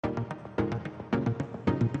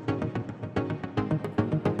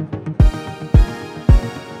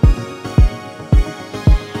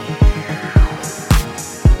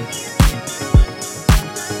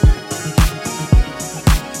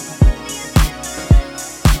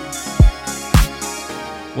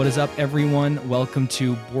What is up, everyone? Welcome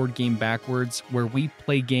to Board Game Backwards, where we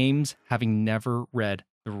play games having never read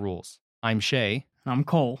the rules. I'm Shay. I'm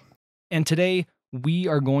Cole. And today we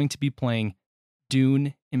are going to be playing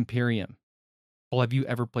Dune Imperium. Cole, have you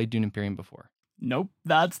ever played Dune Imperium before? Nope,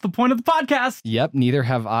 that's the point of the podcast. Yep, neither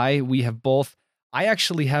have I. We have both. I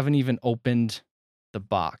actually haven't even opened the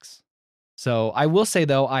box. So I will say,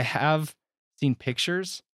 though, I have seen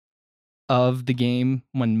pictures of the game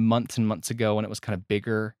months and months ago when it was kind of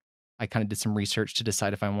bigger. I kind of did some research to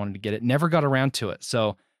decide if I wanted to get it. Never got around to it.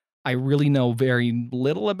 So I really know very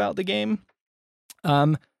little about the game.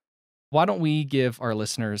 Why don't we give our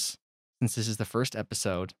listeners, since this is the first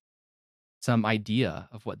episode, some idea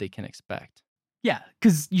of what they can expect? Yeah,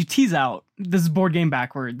 because you tease out this is Board Game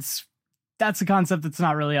Backwards. That's a concept that's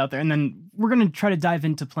not really out there. And then we're going to try to dive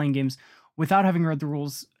into playing games without having read the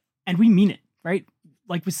rules. And we mean it, right?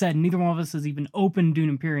 Like we said, neither one of us has even opened Dune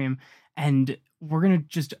Imperium. And we're going to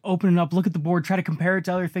just open it up, look at the board, try to compare it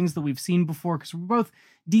to other things that we've seen before, because we're both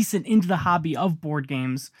decent into the hobby of board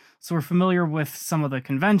games. So we're familiar with some of the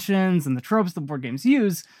conventions and the tropes that board games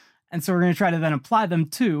use. And so we're going to try to then apply them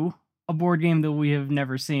to a board game that we have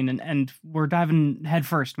never seen. And we're diving head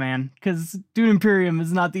first, man, because Dune Imperium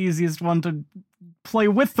is not the easiest one to play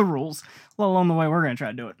with the rules, let alone the way we're going to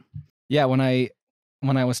try to do it. Yeah, when I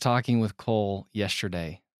was talking with Cole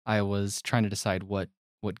yesterday, I was trying to decide what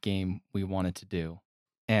game we wanted to do.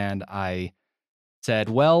 And I said,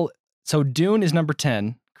 well, so Dune is number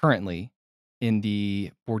 10 currently in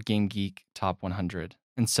the Board Game Geek Top 100.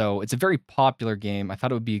 And so it's a very popular game. I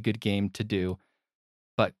thought it would be a good game to do.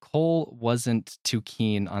 But Cole wasn't too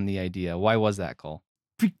keen on the idea. Why was that, Cole?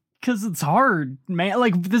 Because it's hard, man.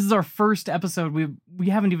 Like, this is our first episode. We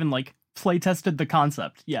haven't even, like, play tested the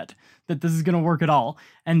concept yet that this is going to work at all.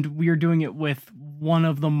 And we are doing it with one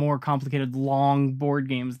of the more complicated, long board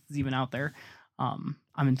games that's even out there. I'm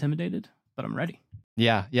intimidated, but I'm ready.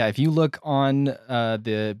 Yeah. If you look on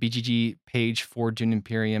the BGG page for Dune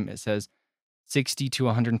Imperium, it says 60 to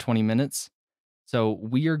 120 minutes. So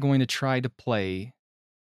we are going to try to play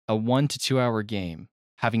a 1 to 2 hour game,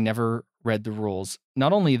 having never read the rules.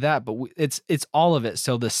 Not only that, but it's all of it.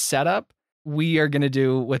 So the setup we are going to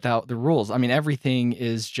do without the rules. I mean, everything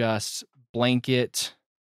is just blanket.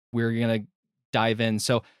 We're going to dive in.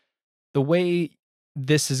 So the way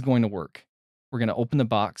this is going to work, we're going to open the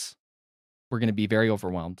box. We're going to be very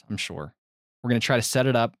overwhelmed, I'm sure. We're going to try to set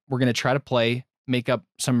it up. We're going to try to play, make up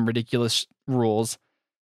some ridiculous rules.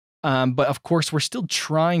 But of course, we're still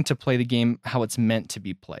trying to play the game how it's meant to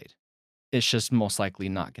be played. It's just most likely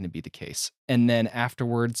not going to be the case. And then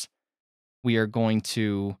afterwards, we are going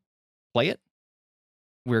to play it.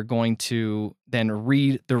 We're going to then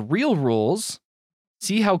read the real rules,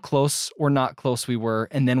 see how close or not close we were,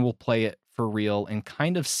 and then we'll play it for real and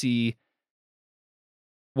kind of see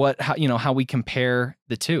how we compare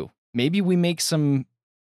the two. Maybe we make some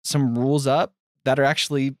rules up that are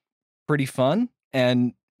actually pretty fun,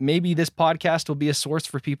 and maybe this podcast will be a source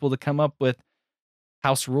for people to come up with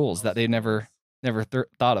house rules that they never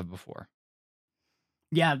thought of before.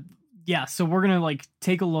 Yeah. So we're gonna like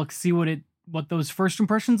take a look, see what those first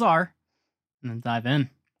impressions are, and then dive in.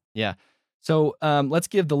 Yeah. So let's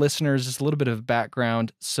give the listeners just a little bit of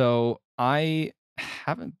background. So I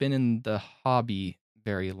haven't been in the hobby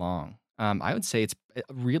very long. I would say it's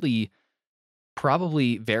really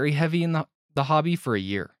probably very heavy in the hobby for a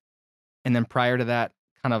year. And then prior to that,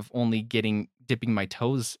 kind of only dipping my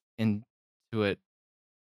toes into it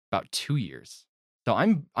about 2 years. So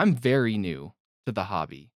I'm very new to the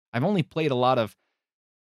hobby. I've only played a lot of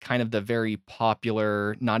kind of the very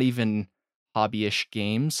popular, not even hobbyish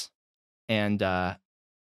games. And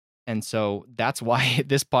so that's why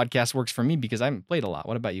this podcast works for me, because I haven't played a lot.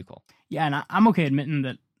 What about you, Cole? Yeah, and I'm okay admitting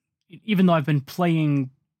that even though I've been playing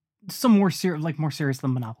some more serious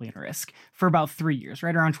than Monopoly and Risk for about 3 years,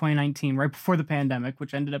 right around 2019, right before the pandemic,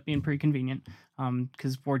 which ended up being pretty convenient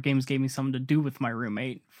because board games gave me something to do with my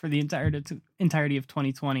roommate for the entirety of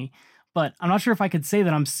 2020. But I'm not sure if I could say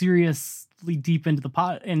that I'm seriously deep into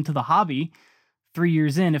the hobby 3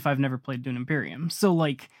 years in if I've never played Dune Imperium. So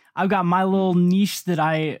like I've got my little niche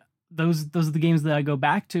that those are the games that I go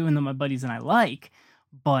back to and that my buddies and I like,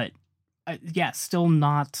 but still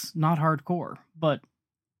not hardcore. But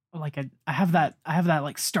like I have that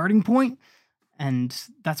like starting point, and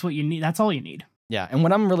that's what you need. That's all you need. Yeah, and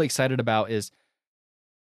what I'm really excited about is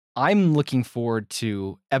I'm looking forward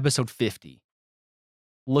to episode 50.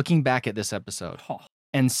 Looking back at this episode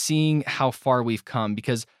and seeing how far we've come,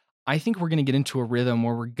 because I think we're going to get into a rhythm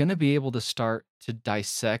where we're going to be able to start to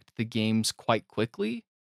dissect the games quite quickly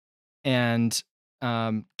and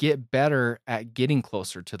get better at getting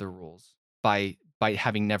closer to the rules by by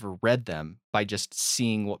having never read them, by just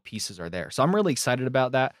seeing what pieces are there. So I'm really excited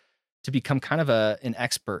about that, to become kind of an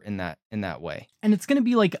expert in that way. And it's going to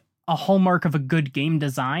be like a hallmark of a good game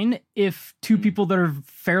design if two people that are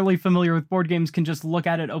fairly familiar with board games can just look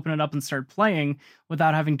at it, open it up, and start playing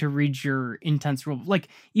without having to read your intense rule. Like,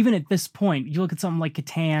 even at this point, you look at something like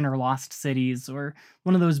Catan or Lost Cities or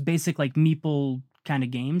one of those basic like meeple kind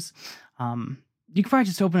of games, you could probably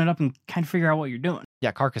just open it up and kind of figure out what you're doing.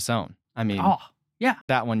 Yeah, Carcassonne. I mean, yeah,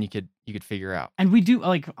 that one you could figure out. And we do,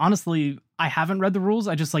 like, honestly, I haven't read the rules.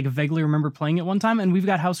 I just like vaguely remember playing it one time, and we've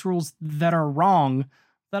got house rules that are wrong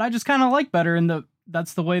that I just kind of like better, and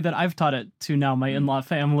that's the way that I've taught it to now my in-law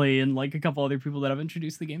family and like a couple other people that I've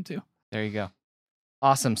introduced the game to. There you go.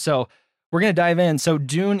 Awesome. So we're gonna dive in. So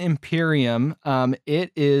Dune Imperium,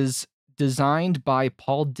 it is designed by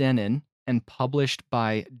Paul Dennen and published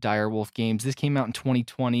by Direwolf Games. This came out in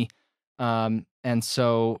 2020, and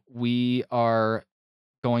so we are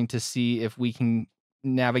going to see if we can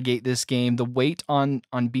navigate this game. The weight on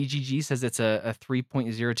BGG says it's a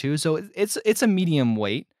 3.02, so it's a medium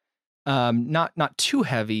weight, not too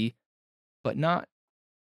heavy, but not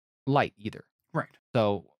light either. Right.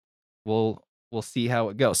 So we'll see how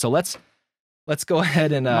it goes. So let's go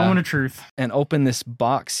ahead and moment of truth and open this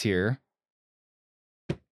box here.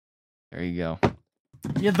 There you go.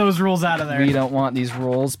 Get those rules out of there. We don't want these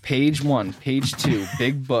rules. Page 1, page 2,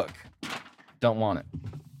 big book. Don't want it.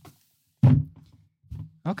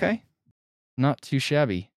 Okay. Not too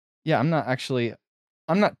shabby. Yeah, I'm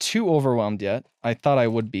not too overwhelmed yet. I thought I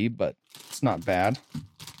would be, but it's not bad.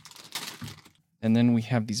 And then we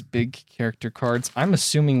have these big character cards. I'm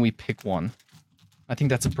assuming we pick one. I think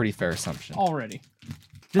that's a pretty fair assumption. Already.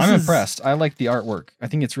 I'm impressed. I like the artwork. I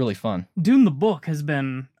think it's really fun. Dune the book has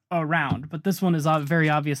been around, but this one is very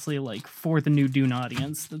obviously like for the new Dune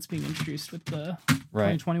audience that's being introduced with the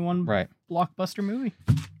 2021 blockbuster movie.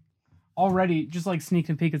 Already, just like sneak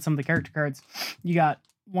and peek at some of the character cards, you got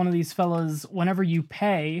one of these fellas. Whenever you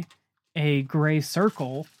pay a gray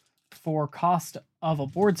circle for cost of a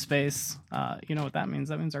board space, you know what that means.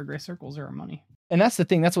 That means our gray circles are our money. And that's the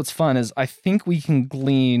thing. That's what's fun is I think we can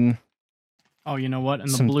glean. Oh, you know what? And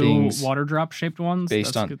the blue water drop shaped ones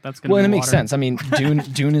based on that's gonna well, and it be makes water. sense. I mean,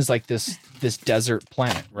 Dune is like this desert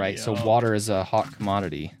planet, right? Yeah. So water is a hot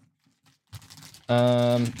commodity.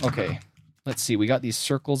 Okay. Let's see. We got these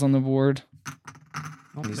circles on the board.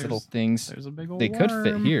 These little things. There's a big old They could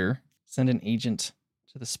fit worm. here. Send an agent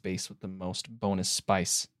to the space with the most bonus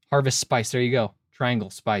spice. Harvest spice. There you go. Triangle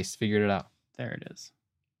spice. Figured it out. There it is.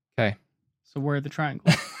 Okay. So where are the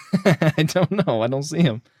triangles? I don't know. I don't see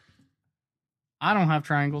them. I don't have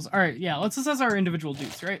triangles. All right, yeah, let's assess our individual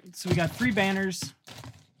dudes, right? So we got 3 banners,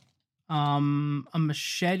 a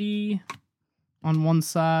machete on one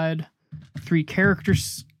side, 3 character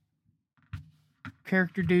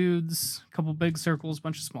dudes, a couple big circles,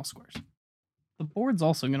 bunch of small squares. The board's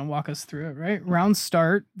also going to walk us through it, right? Round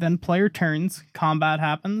start, then player turns, combat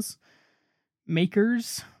happens,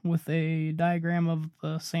 makers with a diagram of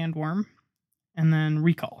the sandworm, and then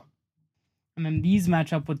recall. And then these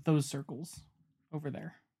match up with those circles over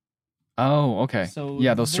there. Oh, okay. So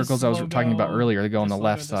yeah, those circles I was talking about earlier, they go on the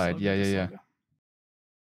left side. Logo, Yeah.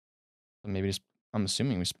 So maybe I'm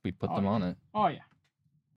assuming we put them on it. Oh, yeah.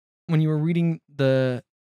 When you were reading the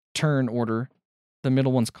turn order, the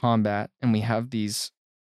middle one's combat, and we have these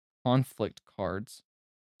conflict cards.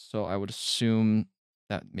 So I would assume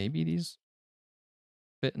that maybe these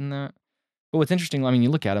fit in that. But what's interesting, I mean, you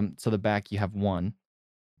look at them. So the back, you have 1.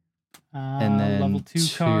 And then level 2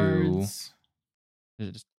 cards.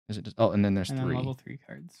 Is it just? Oh, and then there's and 3. Then level 3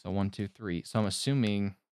 cards. So 1, 2, 3. So I'm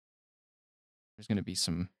assuming there's going to be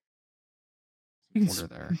some You order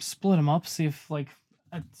can there. split them up. See if like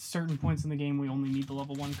at certain points in the game we only need the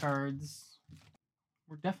level 1 cards.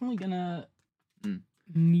 We're definitely gonna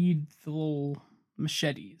need the little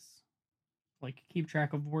machetes. Like keep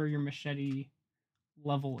track of where your machete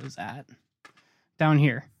level is at down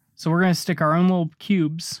here. So we're gonna stick our own little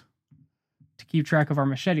cubes to keep track of our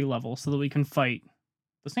machete level so that we can fight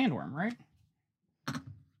the sandworm, right?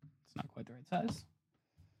 It's not quite the right size.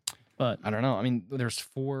 But I don't know. I mean, there's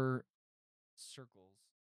 4 circles.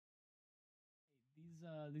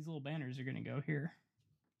 These little banners are gonna go here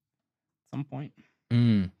at some point.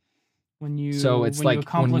 When you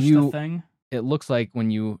accomplish the thing. It looks like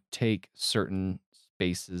when you take certain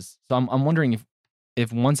spaces. So I'm wondering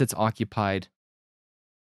if once it's occupied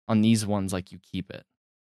on these ones, like you keep it.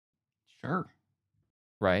 Sure.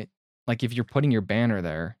 Right? Like if you're putting your banner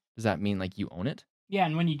there, does that mean like you own it? Yeah,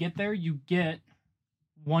 and when you get there, you get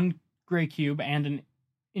 1 gray cube and an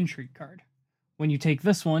intrigue card. When you take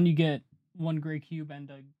this one, you get 1 gray cube and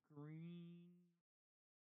a green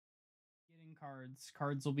cards.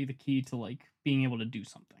 Cards will be the key to like being able to do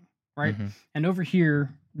something, right? Mhm. And over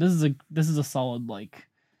here, this is a solid like.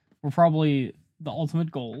 We're probably the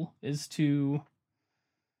ultimate goal is to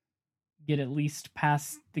get at least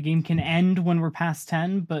past the game can end when we're past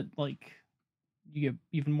 10, but like you get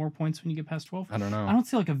even more points when you get past 12. I don't know. I don't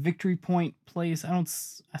see like a victory point place. I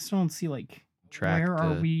still don't see like Track where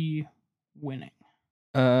are to- we winning?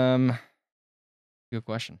 Good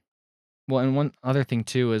question. Well, and one other thing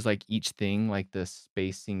too is like each thing, like the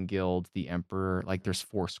Spacing Guild, the Emperor, like there's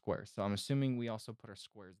 4 squares. So I'm assuming we also put our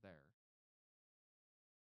squares there.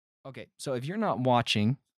 Okay, so if you're not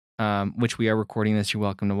watching, which we are recording this, you're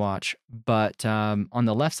welcome to watch. But on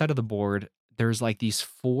the left side of the board, there's like these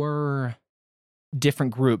 4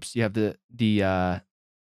 different groups. You have the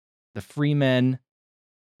Freemen,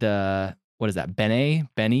 the what is that? Benny,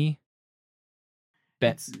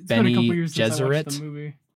 It's been a couple years since I watched the Jesuit.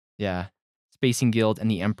 movie. Yeah, Spacing Guild and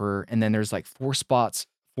the Emperor, and then there's like 4 spots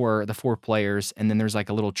for the 4 players, and then there's like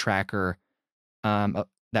a little tracker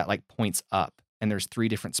that like points up, and there's 3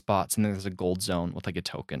 different spots, and then there's a gold zone with like a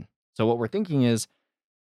token. So what we're thinking is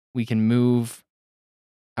we can move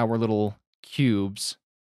our little cubes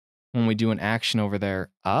when we do an action over there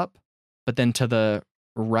up, but then to the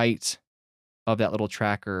right of that little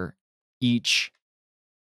tracker, each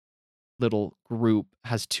little group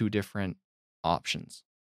has 2 different options.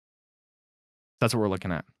 That's what we're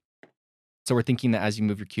looking at. So we're thinking that as you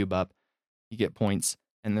move your cube up, you get points,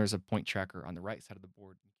 and there's a point tracker on the right side of the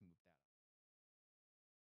board. You can move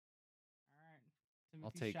that. All right.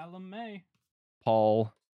 I'll take Chalamet.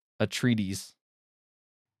 Paul Atreides.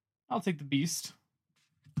 I'll take the Beast.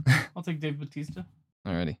 I'll take Dave Bautista.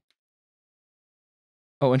 Alrighty.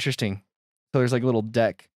 Oh, interesting. So there's like a little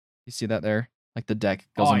deck. You see that there? Like the deck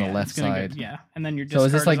goes on the left side. Yeah, and then your So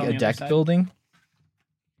is this discard like on a the other deck side. building?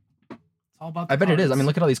 It's all about the I bet it is. I mean, cards.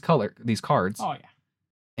 look at all these cards. Oh yeah.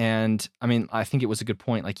 And I mean, I think it was a good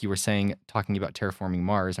point, like you were saying, talking about terraforming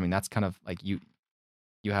Mars. I mean, that's kind of like you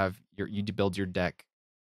build your deck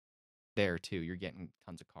there too. You're getting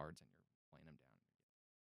tons of cards and you're playing them down.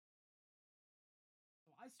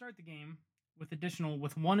 So I start the game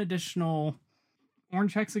with one additional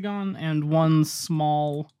orange hexagon and one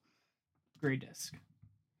small gray disc.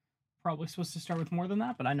 Probably supposed to start with more than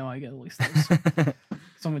that, but I know I get at least those. So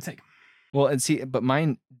I'm gonna take them. Well, and see, but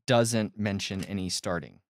mine doesn't mention any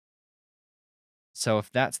starting. So if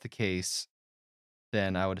that's the case,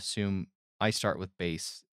 then I would assume I start with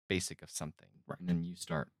basic of something, Right. and then you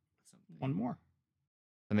start with something. One more.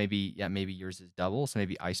 So maybe yours is double. So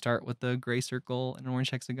maybe I start with the gray circle and an orange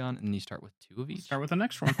hexagon, and then you start with 2 of each. Start with the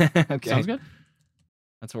next one. Okay, Sounds good.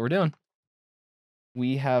 That's what we're doing.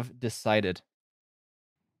 We have decided.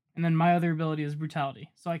 And then my other ability is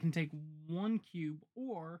brutality. So I can take 1 cube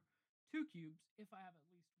or 2 cubes if I have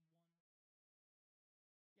at least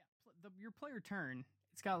one. Yeah, your player turn.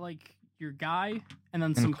 It's got like your guy and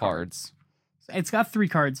then some cards. So it's got 3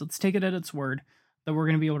 cards. Let's take it at its word that we're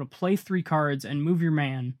going to be able to play 3 cards and move your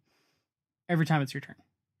man every time it's your turn.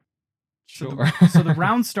 Sure. So the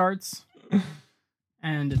round starts,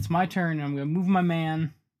 and it's my turn, and I'm going to move my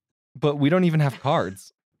man. But we don't even have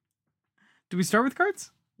cards. Do we start with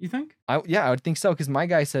cards? You think? I would think so, because my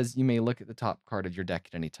guy says you may look at the top card of your deck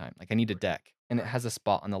at any time. Like, I need a deck, and it has a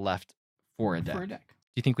spot on the left for a deck. Do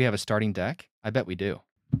you think we have a starting deck? I bet we do.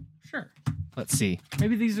 Sure. Let's see.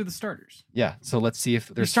 Maybe these are the starters. Yeah, so let's see if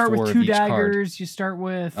there's you start 4 with of 2 each daggers. card. You start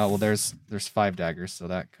with. Oh well, there's 5 daggers, so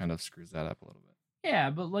that kind of screws that up a little bit. Yeah,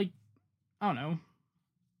 but like, I don't know.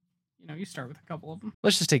 You start with a couple of them.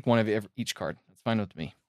 Let's just take one of each card. That's fine with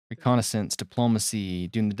me. Reconnaissance, diplomacy,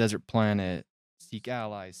 Dune the desert planet, seek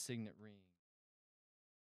allies, signet ring.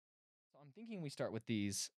 So I'm thinking we start with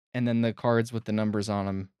these, and then the cards with the numbers on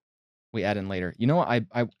them we add in later. You know what?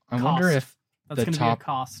 I wonder if that's going to be a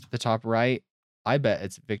cost. The top right, I bet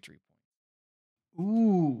it's victory point.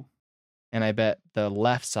 Ooh. And I bet the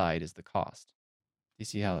left side is the cost. Do you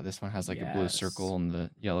see how this one has like a blue circle and the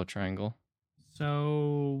yellow triangle?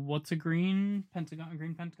 So what's a green pentagon?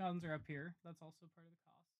 Green pentagons are up here. That's also part of the cost.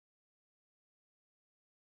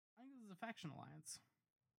 I think this is a faction alliance.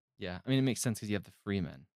 Yeah, I mean it makes sense because you have the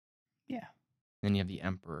Freemen. Yeah. Then you have the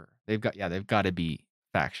Emperor. They've got to be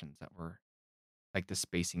factions that were like the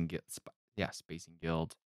Spacing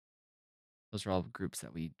Guild. Those are all groups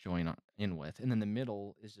that we join in with. And then the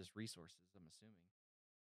middle is just resources, I'm assuming.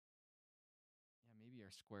 Yeah, maybe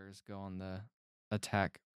our squares go on the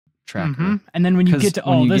attack tracker. Mm-hmm. And then when you get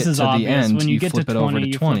to this is obvious. End, when you get to 20,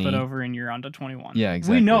 you 20, flip it over and you're onto 21. Yeah,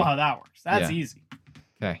 exactly. We know how that works. That's easy.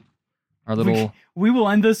 Okay. Our little we will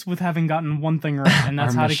end this with having gotten one thing right, and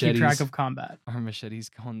that's how to keep track of combat. Our machetes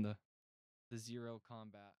go on the 0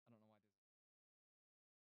 combat.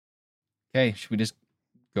 Okay, should we just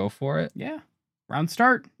go for it? Yeah. Round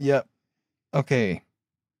start. Yep. Okay.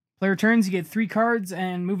 Player turns, you get 3 cards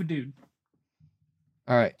and move a dude.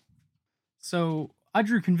 All right. So I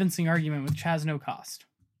drew Convincing Argument, which has no cost.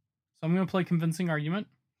 So I'm going to play Convincing Argument,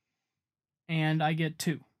 and I get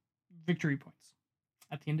 2 victory points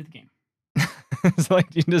at the end of the game. It's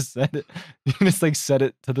like you just set it. You just like set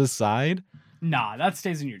it to the side. Nah, that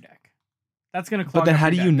stays in your deck. That's going to clog But then up how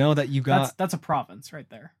your do you deck. know that you got? That's a province right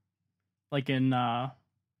there. Like in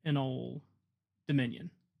old Dominion,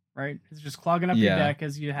 right? It's just clogging up your deck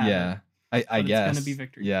as you have it. I guess. It's going to be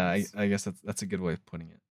victory points. I guess that's a good way of putting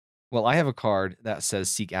it. Well, I have a card that says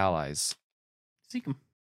Seek Allies. Seek them.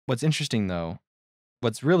 What's interesting though,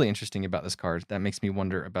 what's really interesting about this card that makes me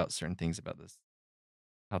wonder about certain things about this,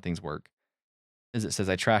 how things work, is it says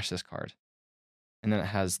I trash this card. And then it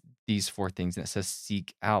has these 4 things and it says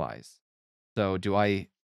Seek Allies. So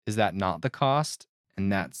is that not the cost?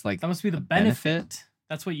 And that's like that must be the benefit.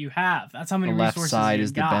 That's what you have. That's how many the resources left side you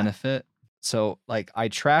is got. the benefit. So like I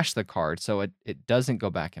trash the card, so it doesn't go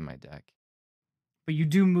back in my deck. But you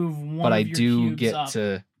do move one but of I your do cubes get up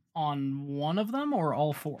to. on one of them or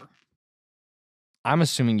all 4? I'm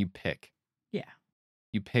assuming you pick. Yeah.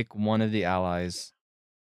 You pick one of the allies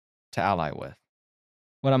to ally with.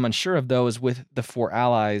 What I'm unsure of though is with the 4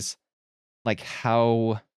 allies, like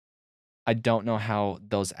how I don't know how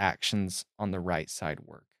those actions on the right side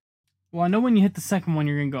work. Well, I know when you hit the second one,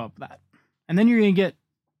 you're going to go up that. And then you're going to get,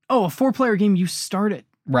 a 4-player game, you start it.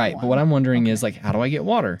 Right, but what I'm wondering Okay. is like, how do I get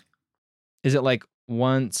water? Is it like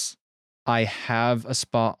once I have a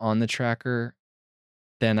spot on the tracker,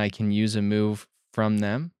 then I can use a move from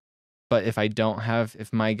them? But if I don't have,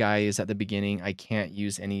 if my guy is at the beginning, I can't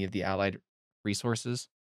use any of the allied resources?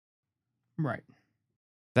 Right.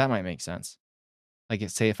 That might make sense. Like,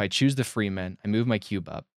 say if I choose the Freeman, I move my cube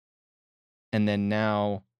up, and then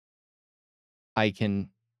now I can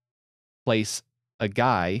place a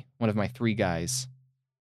guy, one of my 3 guys,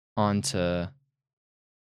 onto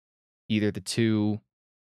either the 2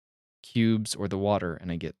 cubes or the water, and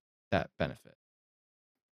I get that benefit.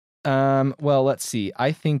 Well, let's see.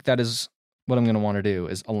 I think that is what I'm going to want to do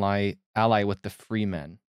is ally with the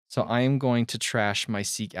Freemen. So I am going to trash my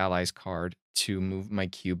Seek Allies card to move my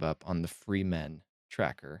cube up on the Freemen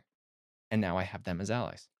tracker. And now I have them as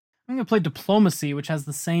allies. I'm going to play Diplomacy, which has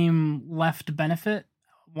the same left benefit,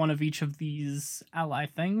 one of each of these ally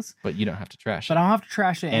things. But you don't have to trash But it. I don't have to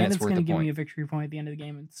trash it, and it's going to give point. me a victory point at the end of the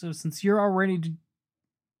game. And so since you're already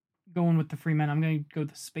going with the Freemen, I'm going to go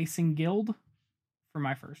the Spacing Guild for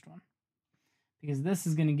my first one. Because this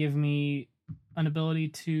is going to give me an ability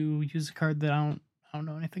to use a card that I don't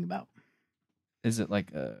know anything about. Is it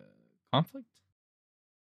like a conflict?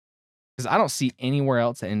 Because I don't see anywhere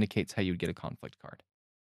else that indicates how you'd get a conflict card.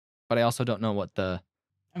 But I also don't know what the...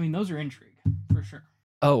 I mean, those are intrigue, for sure.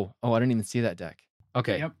 Oh, I didn't even see that deck.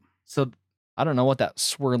 Okay. Yep. So I don't know what that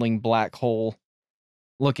swirling black hole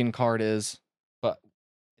looking card is, but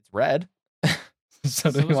it's red.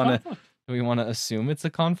 So do we want to assume it's a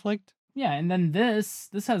conflict? Yeah, and then this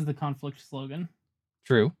has the conflict slogan.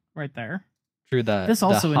 True. Right there. True. This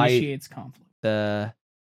also initiates conflict. The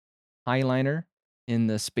highliner in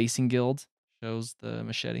the Spacing Guild shows the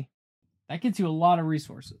machete. That gets you a lot of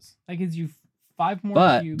resources. That gives you 5 more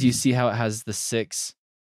But cubes. do you see how it has the 6?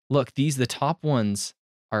 Look, the top ones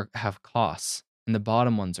have costs, and the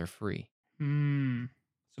bottom ones are free.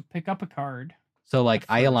 So pick up a card. So like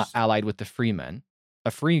I allied with the Freemen.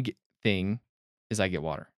 A free thing is I get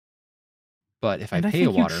water. But if I pay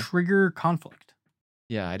a water, trigger conflict.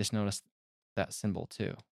 Yeah, I just noticed that symbol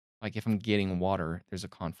too. Like if I'm getting water, there's a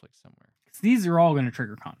conflict somewhere. These are all going to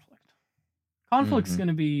trigger conflict. Conflict's going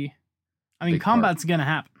to be, combat's going to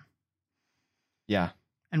happen. Yeah.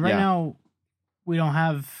 And right now, we don't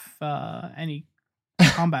have any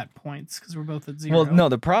combat points because we're both at 0. Well, no,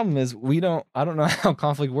 the problem is I don't know how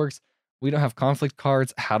conflict works. We don't have conflict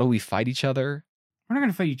cards. How do we fight each other? We're not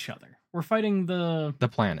going to fight each other. We're fighting the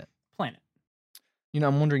planet.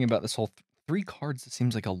 I'm wondering about this whole 3 cards. It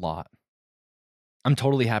seems like a lot. I'm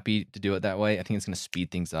totally happy to do it that way. I think it's going to speed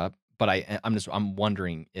things up. But I'm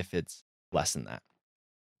wondering if it's less than that.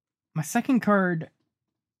 My second card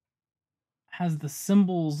has the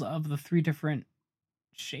symbols of the 3 different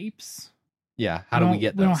shapes. Yeah, how do we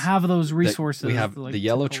get those? We don't have those resources. We have the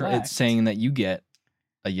yellow it's saying that you get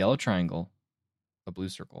a yellow triangle, a blue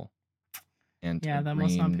circle, and that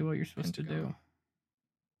must not be what you're supposed to do.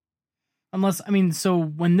 Unless, so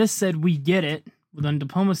when this said we get it, then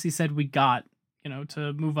Diplomacy said we got,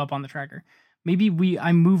 to move up on the tracker. Maybe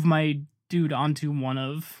I move my dude onto one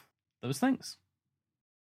of those things.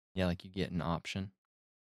 Yeah, like you get an option.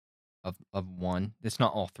 of one. It's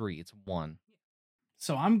not all three. It's one.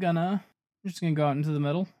 So I'm just gonna go out into the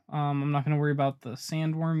middle. I'm not gonna worry about the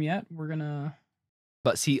sandworm yet. We're gonna.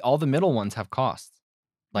 But see, all the middle ones have costs.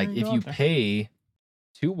 Like Go if out you there. pay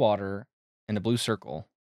 2 water and a blue circle,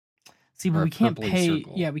 See, but or a we can't purpley pay.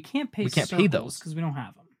 circle. Yeah, we can't pay. We can't pay those. because we don't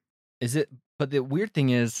have them. is it? But the weird thing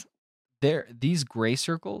is, these gray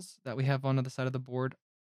circles that we have on the side of the board,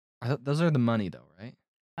 those are the money though, right?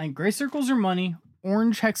 I think gray circles are money.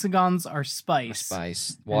 Orange hexagons are spice.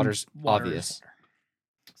 Spice. and Water's water is obvious. water.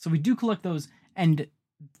 So we do collect those, and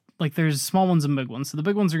like there's small ones and big ones. So the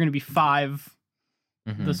big ones are going to be 5.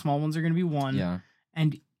 Mhm. The small ones are going to be 1. Yeah.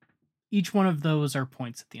 And each one of those are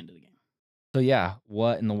points at the end of the game. So yeah,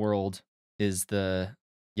 what in the world is the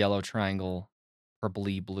yellow triangle,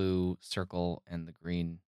 purpley blue circle, and the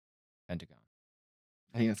green pentagon?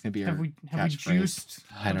 I think that's gonna be our Have we catchphrase. juiced?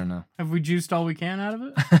 I don't know. Have we juiced all we can out of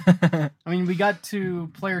it? I mean, we got to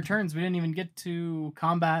player turns. We didn't even get to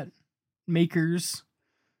combat makers,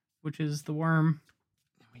 which is the worm.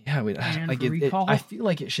 Yeah, And like recall? I feel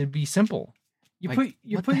like it should be simple. You Like, put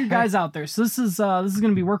what your the guys out there. So this is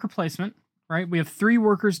going to be worker placement, right? We have 3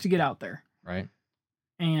 workers to get out there, Right.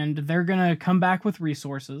 and they're going to come back with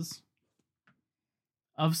resources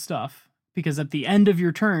of stuff because at the end of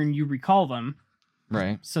your turn you recall them,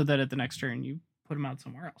 Right. so that at the next turn you put them out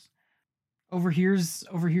somewhere else. Over here's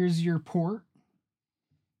your port,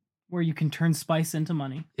 where you can turn spice into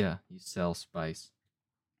money, Yeah, you sell spice.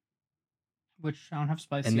 which I don't have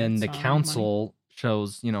spice And yet, then the so I don't have money. council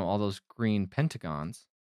shows, all those green pentagons.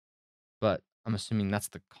 But I'm assuming that's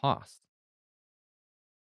the cost.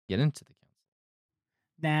 Get into the council.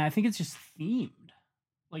 Nah, I think it's just themed.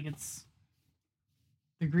 Like it's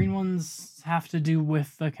the green ones have to do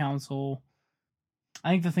with the council.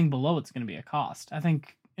 I think the thing below it's going to be a cost. I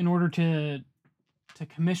think in order to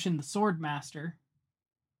commission the sword master,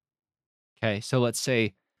 Okay, so let's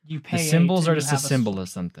say you pay the symbols 8 are and you just a have symbol of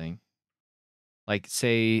something. Like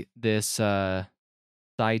say this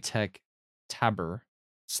Sci-Tech Tabber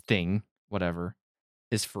thing, whatever,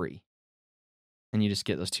 is free. And you just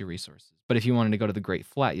get those 2 resources. But if you wanted to go to the Great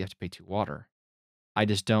Flat, you have to pay 2 water. I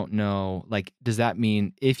just don't know. Like, does that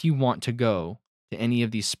mean if you want to go to any of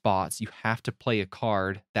these spots, you have to play a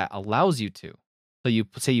card that allows you to? So you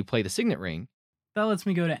say you play the Signet Ring. That lets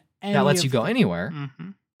me go to any That lets of you go the- anywhere.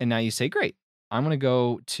 Mhm. And now you say, great, I'm going to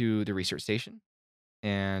go to the research station.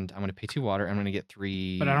 And I'm going to pay 2 water. I'm going to get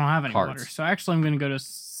 3 But I don't have any cards. water. So actually I'm going to go to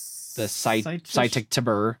The Sci-Tech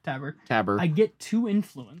Tabber. Tabber. I get 2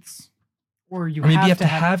 influence. Or you Or maybe have you have to to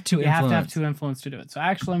have 2 you influence. have to have 2 influence to do it. So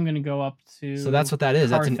actually I'm going to go up to So that's what that is.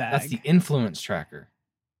 That's the Carthag. influence tracker.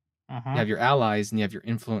 Uh-huh. You have your allies and you have your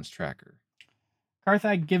influence tracker.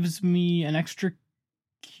 Carthag gives me an extra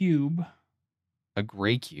cube. A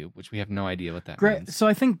gray cube, which we have no idea what that Gray. means.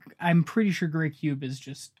 So I'm pretty sure gray cube is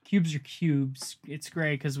just cubes are cubes. It's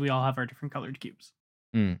gray because we all have our different colored cubes.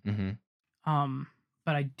 Mm-hmm.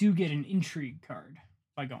 But I do get an intrigue card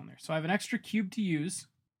by going there. So I have an extra cube to use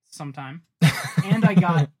sometime, and I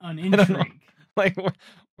got an I don't know. intrigue. Like,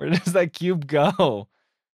 where does that cube go?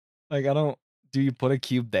 Like, do you put a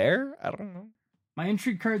cube there? I don't know. My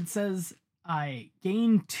intrigue card says I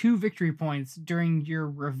gain 2 victory points during your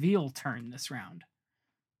reveal turn this round.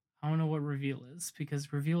 I don't know what reveal is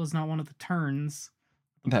because reveal is not one of the turns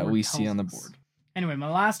the That board we see tells on the us. board. Anyway, my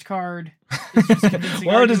last card is just convincing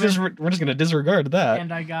Well, we're argument, just going to disregard that.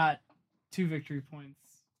 and I got 2 victory points,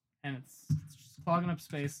 and it's just clogging up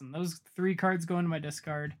space. And those 3 cards go into my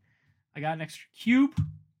discard. I got an extra cube,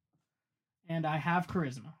 and I have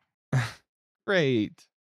charisma. Great.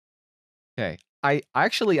 Okay.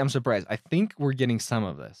 I'm surprised. I think we're getting some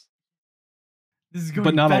of this. This is going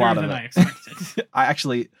But not a better lot of than it. I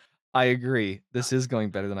expected. I agree. This is going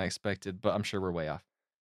better than I expected, but I'm sure we're way off.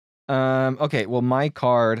 Okay, well, my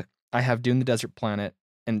card, I have Dune the Desert Planet,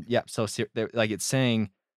 and yeah, so like it's saying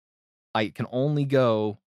I can only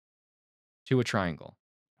go to a triangle.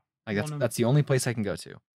 Like that's the only place I can go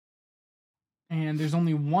to. And there's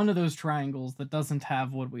only one of those triangles that doesn't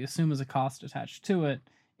have what we assume is a cost attached to it.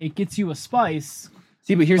 It gets you a spice.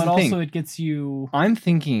 See, but here's the thing. Also it gets you... I'm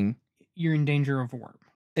thinking... You're in danger of worm.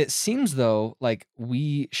 It seems, though, like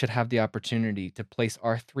we should have the opportunity to place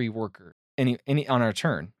our 3 workers any on our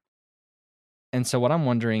turn. And so what I'm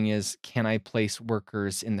wondering is, can I place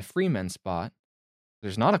workers in the Freeman spot?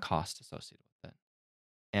 There's not a cost associated with it.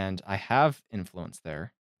 And I have influence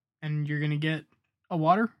there. And you're going to get a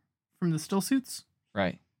water from the still suits?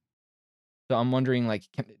 Right. So I'm wondering, like,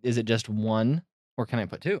 is it just 1, or can I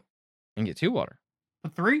put 2 and get 2 water?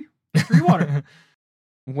 Put 3? 3 water.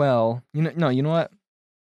 Well, you know what?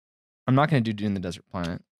 I'm not going to do Dune the Desert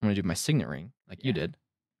Planet. I'm going to do my Signet Ring, like you did.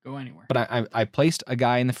 Go anywhere. But I placed a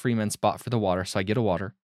guy in the Freeman spot for the water, so I get a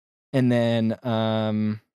water. And then,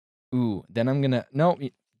 then I'm going to, no,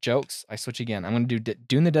 jokes. I switch again. I'm going to do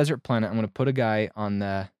Dune the Desert Planet. I'm going to put a guy on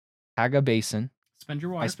the Haga Basin. Spend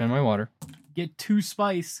your water. I spend my water. Get 2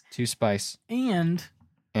 spice. 2 spice. And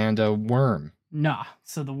a worm. Nah.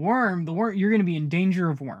 So the worm, you're going to be in danger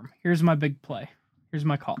of worm. Here's my big play. Here's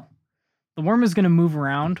my call. The worm is going to move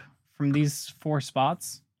around from these 4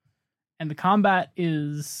 spots. And the combat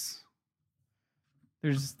is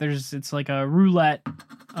it's like a roulette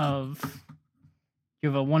of you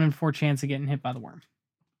have a 1 in 4 chance of getting hit by the worm.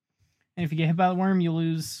 And if you get hit by the worm, you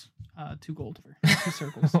lose 2 gold for 2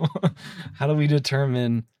 circles. How do we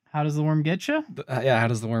determine? How does the worm get you? How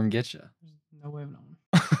does the worm get you? There's no way of knowing.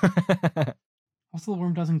 Also, the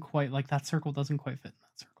worm doesn't quite, like, that circle doesn't quite fit in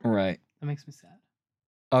that circle. Right. That makes me sad.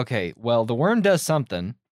 Okay, well, the worm does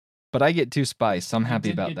something, but I get 2 spice, so I'm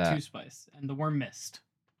happy about that. 2 spice, and the worm missed.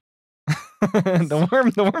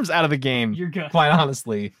 the worm's out of the game. You're good. Quite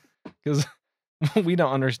honestly, because we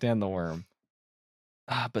don't understand the worm.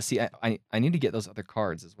 But see, I need to get those other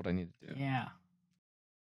cards is what I need to do. Yeah.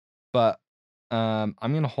 But I'm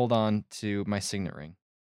gonna hold on to my signet ring.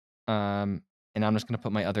 And I'm just gonna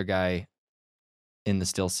put my other guy in the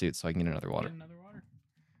still suit so I can get another water.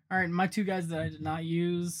 All right, my 2 guys that I did not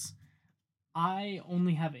use, I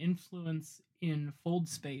only have influence in fold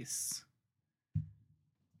space.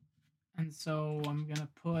 And so I'm going to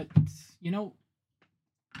put, I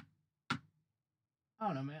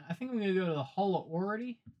don't know, man. I think I'm going to go to the Hall of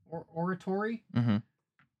Oratory and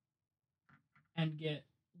get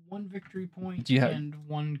 1 victory point and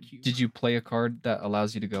 1 cube. Did you play a card that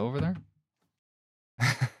allows you to go over there?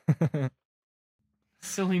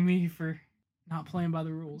 Silly me for not playing by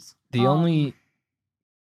the rules. Did you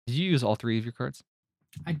use all 3 of your cards?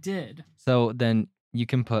 I did. So then you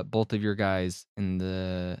can put both of your guys in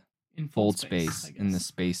the fold space in the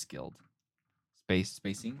space guild.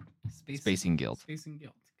 Spacing guild. Spacing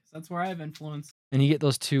guild. Because that's where I have influence. And you get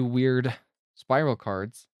those 2 weird spiral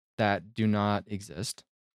cards that do not exist.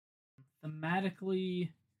 Thematically,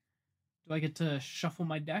 do I get to shuffle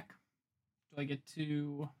my deck? Do I get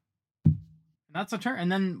to... And that's a turn.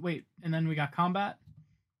 And then we got combat,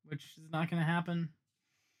 which is not going to happen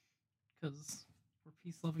because we're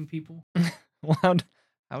peace-loving people. Well,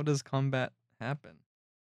 how does combat happen?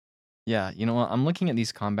 Yeah, you know what? I'm looking at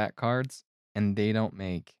these combat cards, and they don't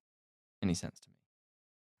make any sense to me.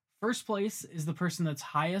 First place is the person that's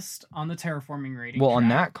highest on the terraforming rating. Well, on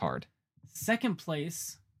that card. Second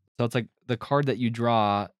place. So it's like the card that you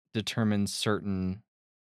draw determines certain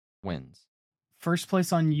wins. First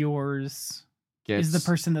place on yours is the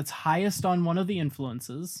person that's highest on one of the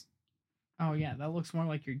influences. Oh, yeah, that looks more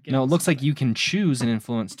like you're getting No, it looks something. like you can choose an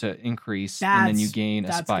influence to increase, and then you gain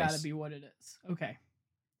a spice. That's got to be what it is. Okay.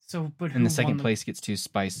 So, but and the second place gets 2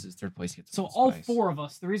 spices, third place gets 1 So all spice. 4 of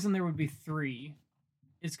us, the reason there would be 3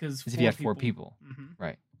 is because if you had 4 people. Mm-hmm.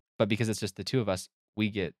 Right. But because it's just the 2 of us, we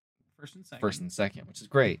get first and second, which is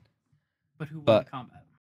great. But who won combat?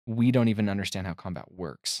 We don't even understand how combat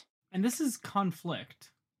works. And this is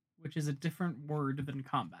conflict, which is a different word than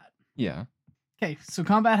combat. Yeah. Okay, so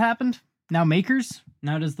combat happened. Now makers.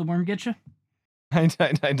 Now does the worm get you? I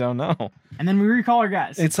don't know. And then we recall our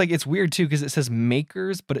guys. It's weird too because it says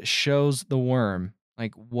makers, but it shows the worm.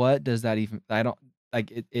 Like, what does that even? I don't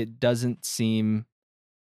like it. It doesn't seem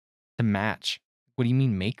to match. What do you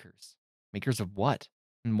mean makers? Makers of what?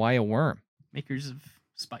 And why a worm? Makers of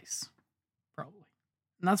spice, probably.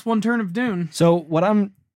 And that's 1 turn of Dune. So what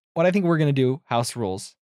I think we're gonna do, house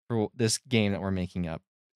rules for this game that we're making up,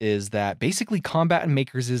 is that basically combat and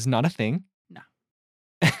makers is not a thing. No.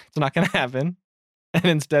 It's not gonna happen. And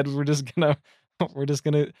instead it's gonna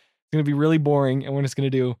be really boring, and we're just gonna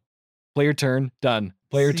do play your turn, done.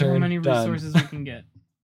 Play your turn, how many done. resources we can get.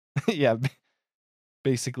 Yeah,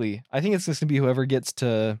 basically. I think it's just gonna be whoever gets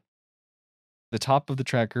to the top of the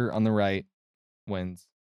tracker on the right wins.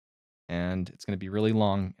 And it's gonna be really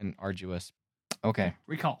long and arduous. Okay.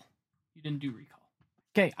 Recall. You didn't do recall.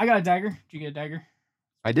 Okay, I got a dagger. Did you get a dagger?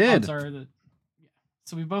 I did.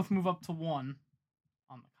 So we both move up to 1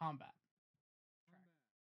 on the combat.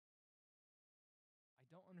 I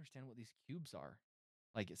don't understand what these cubes are.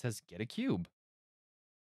 Like, it says get a cube.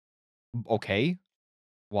 Okay.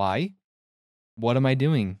 Why? What am I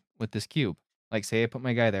doing with this cube? Like, say I put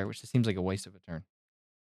my guy there, which just seems like a waste of a turn.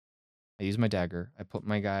 I use my dagger. I put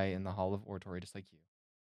my guy in the Hall of Oratory just like you.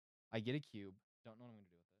 I get a cube. Don't know what I'm going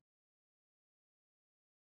to do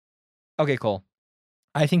with it. Okay, Cole.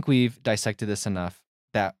 I think we've dissected this enough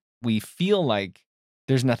that we feel like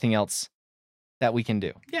there's nothing else that we can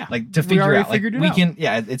do. Yeah. Like, to figure out. Like, we can,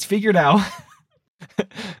 yeah, it's figured out.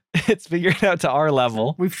 It's figured out to our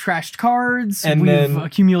level. We've trashed cards, And we've then-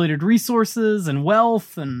 accumulated resources and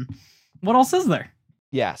wealth, and what else is there?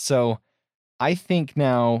 Yeah, so I think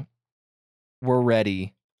now we're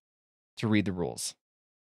ready to read the rules.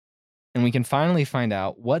 And we can finally find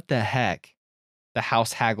out what the heck the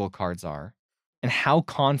House Haggle cards are and how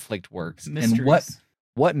conflict works Mysteries. and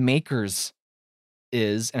what Makers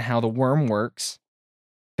is and how the worm works.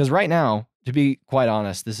 Because right now, to be quite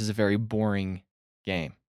honest, this is a very boring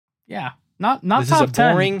game. Yeah, not This top is a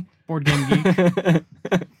 10 boring board game geek.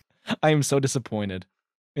 I am so disappointed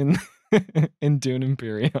in in Dune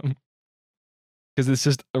Imperium because it's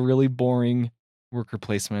just a really boring worker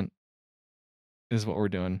placement is what we're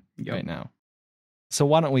doing right now. So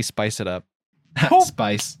why don't we spice it up? Oh.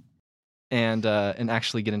 Spice and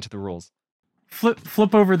actually get into the rules.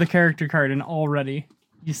 Flip over the character card, and already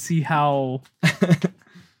you see how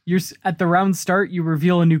you're at the round start. You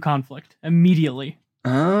reveal a new conflict immediately,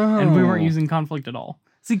 and we weren't using conflict at all.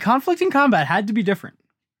 See, conflict in combat had to be different.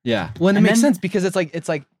 Yeah, well, and it And makes then- sense because it's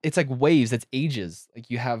like waves. It's ages. Like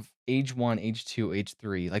you have age 1, age 2, age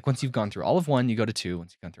 3. Like once you've gone through all of 1, you go to 2.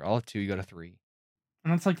 Once you've gone through all of 2, you go to 3.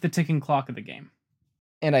 And that's like the ticking clock of the game.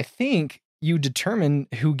 And I think you determine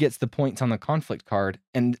who gets the points on the conflict card.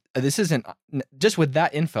 And this isn't just with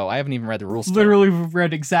that info. I haven't even read the rules. still. Literally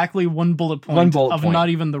read exactly one bullet point One bullet of point. not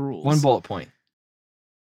even the rules. One bullet point.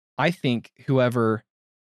 I think whoever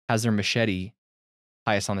has their machete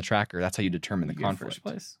highest on the tracker, that's how you determine the You get conflict. first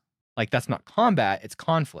place. Like that's not combat, it's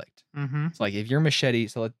conflict. Mm-hmm. So like if your machete,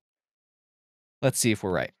 so let's see if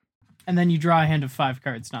we're right. And then you draw a hand of 5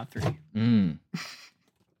 cards, not 3.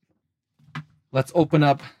 Let's open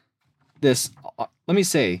up this. Let me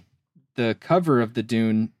say, the cover of the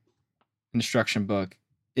Dune instruction book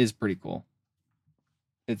is pretty cool.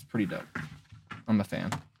 It's pretty dope. I'm a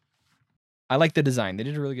fan. I like the design. They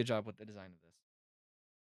did a really good job with the design of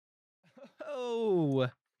this. Oh,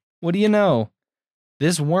 what do you know?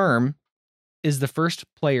 This worm is the first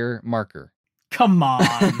player marker. Come on.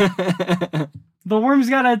 The worm's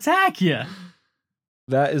got to attack you.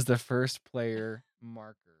 That is the first player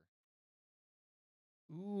marker.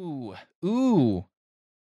 Ooh.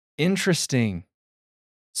 Interesting.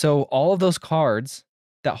 So all of those cards,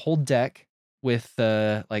 that whole deck with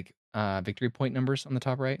the victory point numbers on the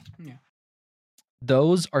top right. Yeah.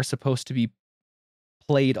 Those are supposed to be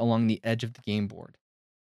played along the edge of the game board.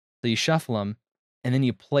 So you shuffle them and then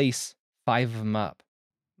you place 5 of them up.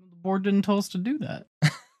 The board didn't tell us to do that.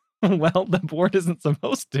 Well, the board isn't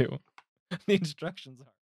supposed to. The instructions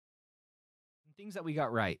are. Things that we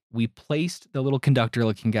got right. We placed the little conductor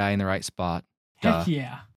looking guy in the right spot. Heck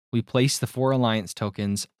yeah. We placed the 4 alliance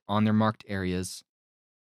tokens on their marked areas.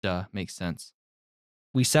 Duh, makes sense.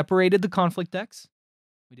 We separated the conflict decks.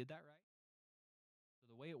 We did that right.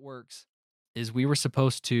 So the way it works is we were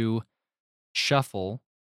supposed to shuffle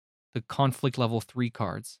the conflict level 3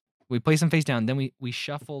 cards. We place them face down, then we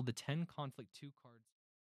shuffle the 10 conflict 2 cards.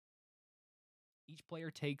 Each player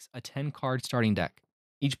takes a 10 card starting deck.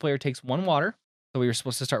 Each player takes 1 water. So we were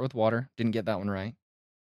supposed to start with water. Didn't get that one right.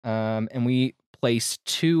 And we place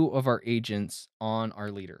 2 of our agents on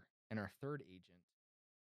our leader and our 3rd agent.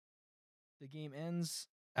 The game ends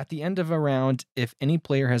at the end of a round if any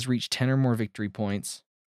player has reached 10 or more victory points,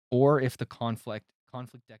 or if the conflict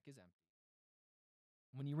deck is empty.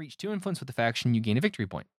 When you reach 2 influence with the faction, you gain a victory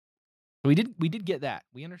point. So we did get that.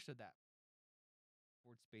 We understood that.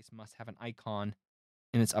 Board space must have an icon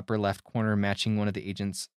in its upper left corner matching one of the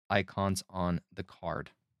agent's icons on the card.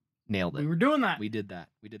 Nailed it. We were doing that. We did that.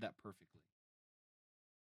 We did that perfectly.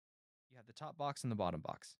 You have the top box and the bottom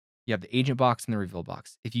box. You have the agent box and the reveal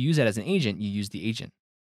box. If you use that as an agent, you use the agent.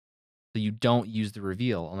 So you don't use the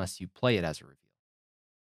reveal unless you play it as a reveal.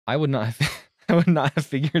 I would not have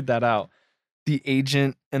figured that out. The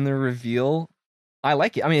agent and the reveal, I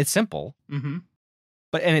like it. I mean, it's simple. Mm-hmm.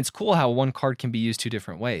 And it's cool how one card can be used 2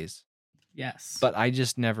 different ways. Yes. But I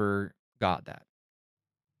just never got that.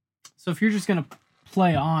 So if you're just going to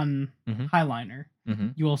play on Mhm. Highliner,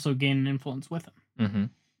 you also gain an influence with him. Mm-hmm.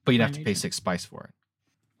 But you'd have to Fine pay agent. 6 spice for it.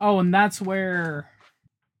 Oh, and that's where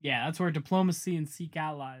diplomacy and seek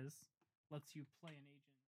allies lets you play an agent.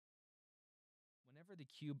 Whenever the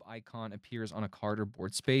cube icon appears on a card or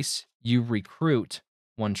board space, you recruit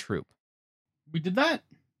 1 troop. We did that.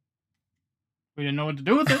 We didn't know what to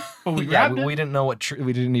do with it, but we Yeah, grabbed it. we didn't know we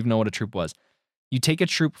didn't even know what a troop was. You take a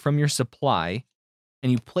troop from your supply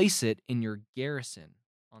and you place it in your garrison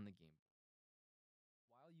on the game.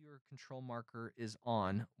 While your control marker is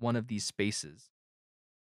on one of these spaces,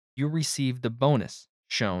 you receive the bonus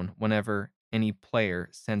shown whenever any player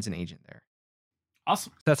sends an agent there.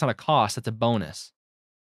 Awesome. That's not a cost, that's a bonus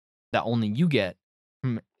that only you get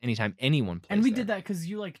anytime anyone plays And we there. did that because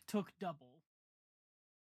you like took double.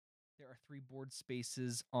 There are 3 board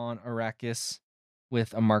spaces on Arrakis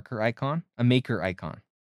with a maker icon,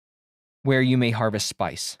 where you may harvest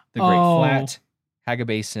spice. The Great Flat, Haga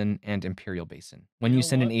Basin, and Imperial Basin. When you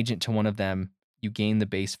send an agent to one of them, you gain the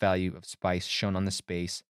base value of spice shown on the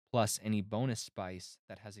space, plus any bonus spice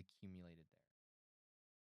that has accumulated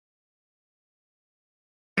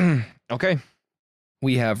there. Okay.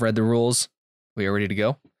 We have read the rules. We are ready to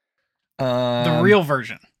go. The real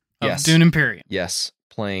version of Dune Imperium. Yes,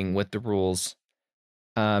 playing with the rules.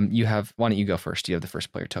 Why don't you go first? You have the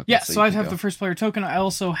first player token. Yeah, so I have the first player token. I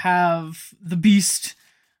also have the Beast,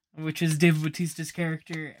 which is David Bautista's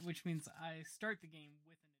character, which means I start the game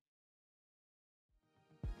with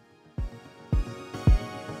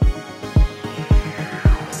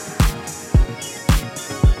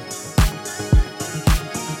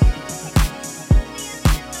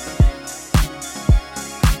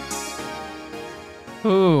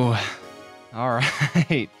Ooh, all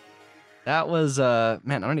right. That was man,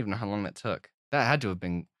 I don't even know how long that took. That had to have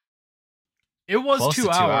been. It was close 2 to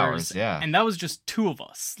 2 hours, yeah. And that was just 2 of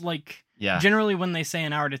us. Like, generally when they say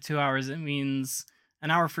an hour to 2 hours, it means an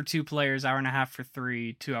hour for 2 players, hour and a half for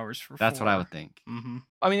 3, 2 hours for 4. That's what I would think. Mm-hmm.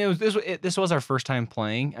 I mean, this was our first time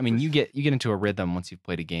playing. I mean, you get into a rhythm once you've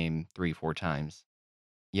played a game 3-4 times.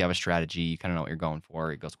 You have a strategy. You kind of know what you're going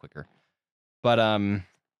for. It goes quicker. But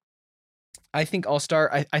I think I'll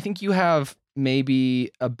start. I think you have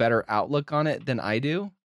maybe a better outlook on it than I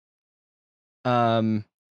do. I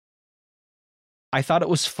thought it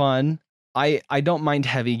was fun. I don't mind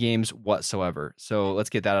heavy games whatsoever. So let's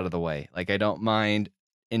get that out of the way. Like, I don't mind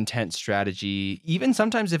intense strategy. Even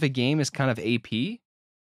sometimes if a game is kind of AP,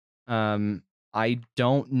 I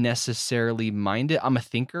don't necessarily mind it. I'm a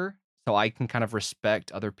thinker, so I can kind of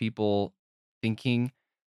respect other people thinking.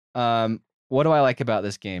 What do I like about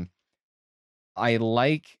this game? I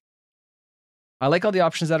like all the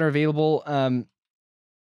options that are available.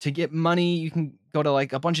 To get money, you can go to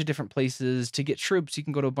like a bunch of different places. To get troops, you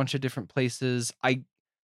can go to a bunch of different places. I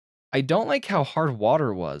don't like how hard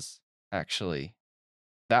water was, actually.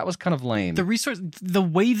 That was kind of lame. The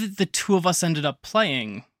way that the 2 of us ended up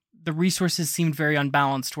playing, the resources seemed very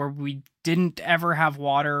unbalanced, where we didn't ever have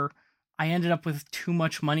water. I ended up with too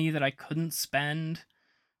much money that I couldn't spend.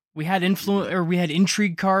 We had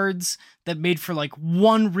intrigue cards that made for like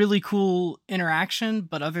one really cool interaction,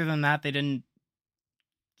 but other than that, they didn't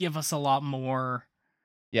give us a lot more.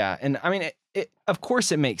 Yeah, and I mean, of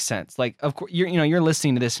course it makes sense. Like, of course, you're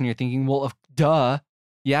listening to this and you're thinking, well, duh,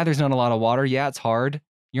 yeah, there's not a lot of water. Yeah, it's hard.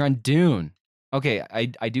 You're on Dune. Okay,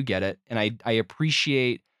 I do get it, and I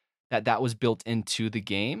appreciate that was built into the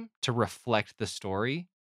game to reflect the story.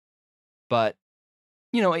 But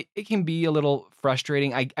it can be a little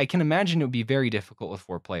frustrating. I can imagine it would be very difficult with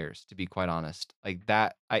 4 players, to be quite honest. Like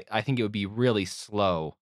that, I think it would be really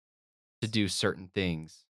slow to do certain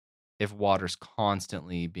things if water's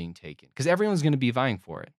constantly being taken, because everyone's going to be vying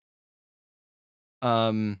for it.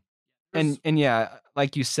 And yeah,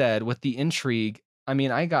 like you said, with the intrigue, I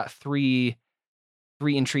mean, I got three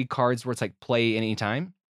intrigue cards where it's like play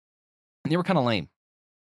anytime, and they were kind of lame.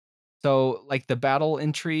 So like the battle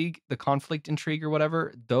intrigue, the conflict intrigue or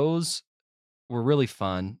whatever, those were really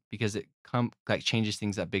fun because it changes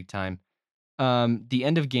things up big time. The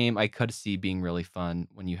end of game I could see being really fun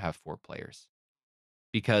when you have 4 players,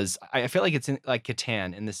 because I feel like it's like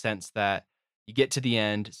Catan, in the sense that you get to the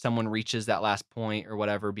end, someone reaches that last point or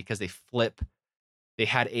whatever because they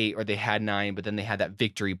had 8 or they had 9, but then they had that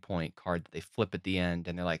victory point card that they flip at the end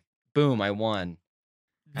and they're like, boom, I won.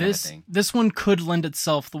 This one could lend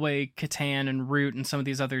itself the way Catan and Root and some of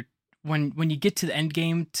these other, when you get to the end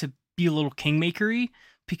game, to be a little kingmakery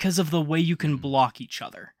because of the way you can block each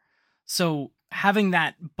other. So having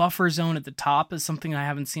that buffer zone at the top is something I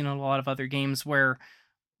haven't seen in a lot of other games, where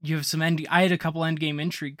you have some I had a couple end game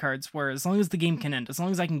intrigue cards where as long as the game can end, as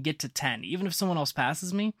long as I can get to 10, even if someone else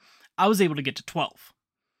passes me, I was able to get to 12.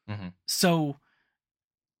 Mm-hmm. So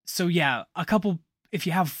yeah, if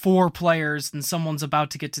you have 4 players and someone's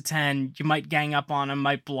about to get to 10, you might gang up on them,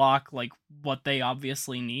 might block like what they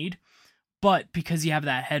obviously need. But because you have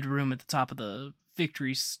that headroom at the top of the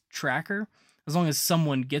victory tracker, as long as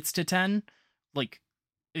someone gets to 10, like,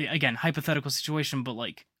 again, hypothetical situation, but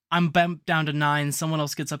like, I'm bumped down to 9, someone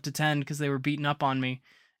else gets up to 10 because they were beating up on me,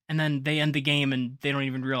 and then they end the game and they don't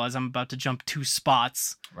even realize I'm about to jump 2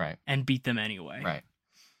 spots and beat them anyway. Right.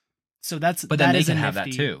 So but then that they is can a have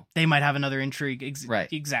nifty, that too. They might have another intrigue.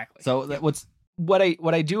 Right. Exactly. So what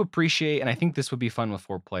I do appreciate, and I think this would be fun with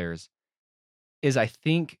 4 players, is I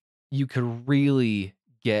think you could really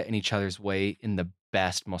get in each other's way in the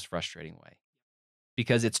best, most frustrating way.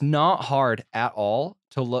 because it's not hard at all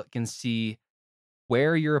to look and see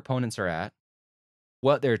where your opponents are at,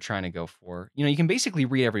 what they're trying to go for. You can basically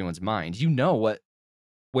read everyone's mind. You know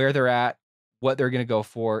where they're at, what they're going to go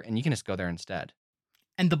for, and you can just go there instead.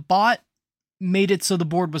 And the bot made it so the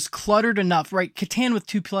board was cluttered enough, right? Catan with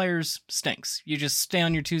 2 players stinks. You just stay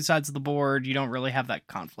on your 2 sides of the board. You don't really have that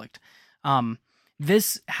conflict.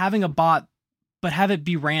 This having a bot, but have it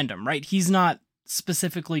be random, right? He's not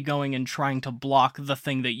specifically going and trying to block the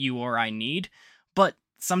thing that you or I need, but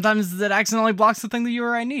sometimes it accidentally blocks the thing that you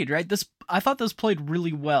or I need, right? I thought this played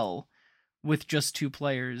really well with just 2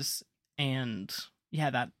 players, and yeah,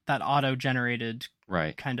 that auto-generated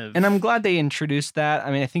right kind of. And I'm glad they introduced that.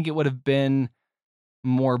 I mean, I think it would have been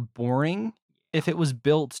more boring if it was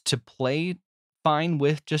built to play fine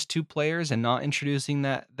with just 2 players and not introducing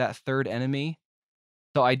that third enemy.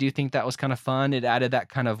 So I do think that was kind of fun. It added that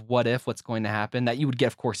kind of what's going to happen that you would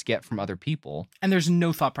of course get from other people. And there's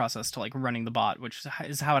no thought process to like running the bot, which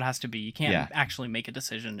is how it has to be. You can't actually make a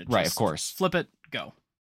decision. It right, just of course. Flip it, go.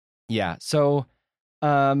 Yeah. So,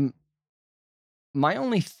 my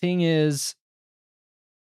only thing is,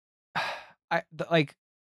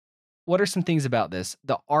 what are some things about this?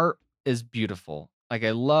 The art is beautiful. Like,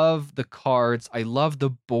 I love the cards. I love the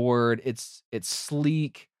board. It's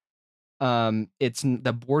sleek.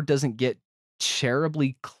 The board doesn't get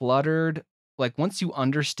terribly cluttered. Like, once you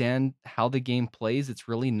understand how the game plays, it's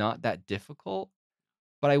really not that difficult.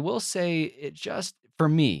 But I will say, it just, for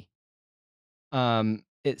me,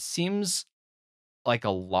 it seems like a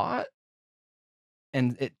lot,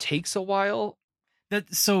 and it takes a while.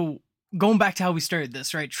 So going back to how we started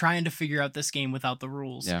this, right? Trying to figure out this game without the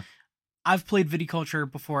rules. Yeah. I've played Viticulture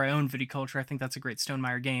before I owned Viticulture. I think that's a great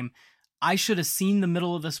Stonemaier game. I should have seen the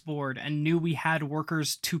middle of this board and knew we had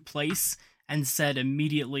workers to place and said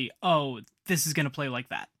immediately, oh, this is going to play like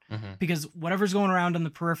that. Mm-hmm. Because whatever's going around in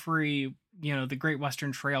the periphery, the Great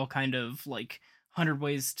Western Trail kind of like 100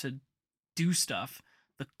 ways to do stuff,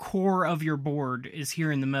 the core of your board is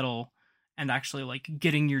here in the middle and actually like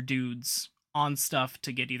getting your dudes on stuff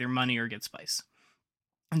to get either money or get spice.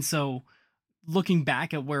 And so looking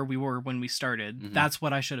back at where we were when we started, that's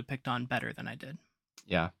what I should have picked on better than I did.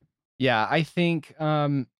 Yeah. Yeah, I think,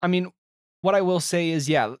 I mean, what I will say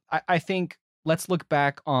is, I think let's look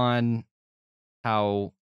back on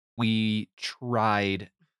how we tried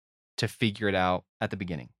to figure it out at the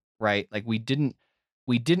beginning, right? Like, we didn't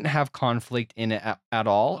have conflict in it at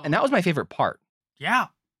all. And that was my favorite part. Yeah.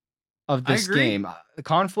 Of this game. The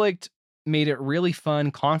conflict made it really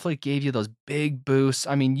fun. Conflict gave you those big boosts.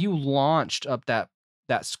 I mean, you launched up that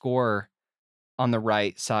score on the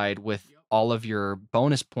right side with all of your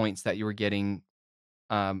bonus points that you were getting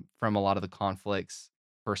from a lot of the conflicts,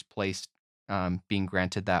 first place being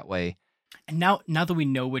granted that way. And now that we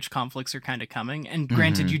know which conflicts are kind of coming, and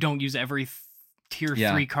granted, you don't use every tier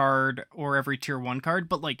 3 card or every tier 1 card,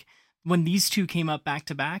 but like when these two came up back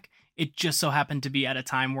to back, it just so happened to be at a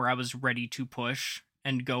time where I was ready to push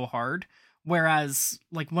and go hard. Whereas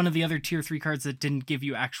like one of the other tier 3 cards that didn't give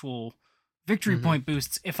you actual victory point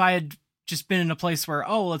boosts, if I had just been in a place where,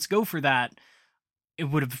 oh, let's go for that, it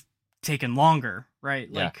would have taken longer,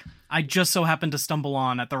 right? Like I just so happened to stumble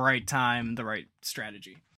on at the right time, the right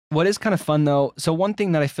strategy. What is kind of fun though, so one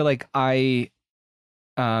thing that I feel like I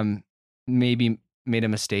maybe made a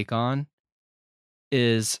mistake on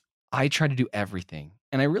is I try to do everything.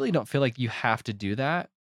 And I really don't feel like you have to do that.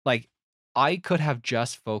 Like, I could have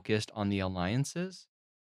just focused on the alliances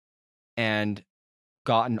and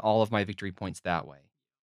gotten all of my victory points that way.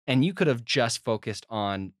 And you could have just focused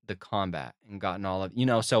on the combat and gotten all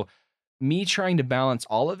of, so me trying to balance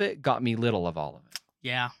all of it got me little of all of it.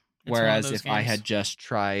 Yeah. Whereas if I had just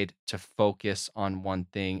tried to focus on one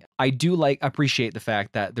thing, I do appreciate the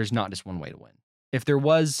fact that there's not just one way to win. If there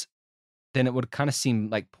was, then it would kind of seem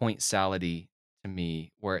like point salady to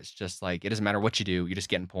me, where it's just like, it doesn't matter what you do, you're just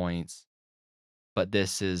getting points. But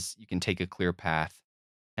this is, you can take a clear path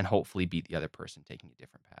and hopefully beat the other person taking a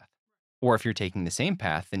different path. Or if you're taking the same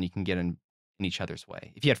path, then you can get in each other's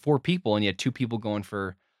way. If you had 4 people and you had 2 people going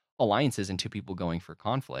for alliances and 2 people going for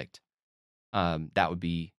conflict, that would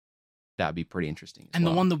be pretty interesting. And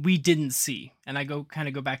the one that we didn't see, and I go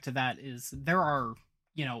back to that, is there are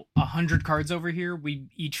 100 cards over here. We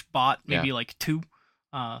each bought maybe like 2,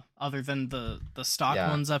 other than the stock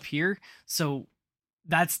ones up here. So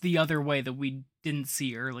that's the other way that we didn't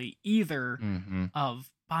see early either,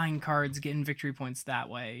 of buying cards, getting victory points that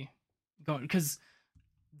way, going, because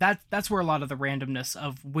that's where a lot of the randomness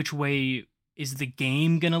of which way is the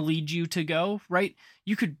game gonna lead you to go, right?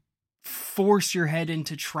 You could force your head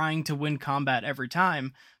into trying to win combat every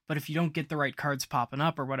time, but if you don't get the right cards popping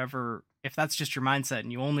up or whatever, if that's just your mindset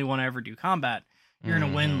and you only want to ever do combat, you're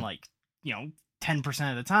going to win Mhm. like, 10%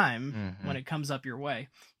 of the time when Mhm. it comes up your way.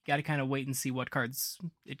 You got to kind of wait and see what cards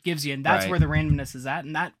it gives you. And that's Right. where the randomness is at.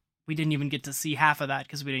 And that we didn't even get to see half of that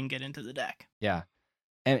because we didn't get into the deck. Yeah.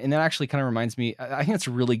 And that actually kind of reminds me, I think that's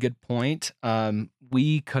a really good point.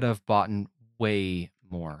 We could have bought way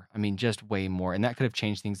more. I mean, just way more. And that could have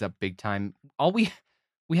changed things up big time. We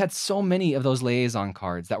had so many of those liaison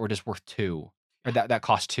cards that were just worth 2 or that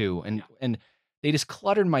cost 2. And they just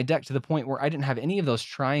cluttered my deck to the point where I didn't have any of those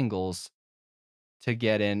triangles to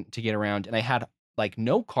get around. And I had like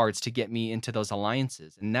no cards to get me into those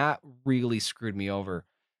alliances. And that really screwed me over.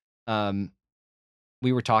 Um,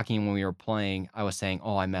 we were talking when we were playing, I was saying,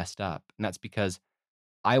 "Oh, I messed up." And that's because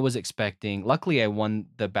I was expecting, luckily I won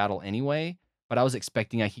the battle anyway, but I was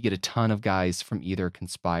expecting I could get a ton of guys from either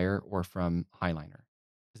Conspire or from Highliner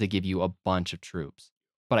because they give you a bunch of troops.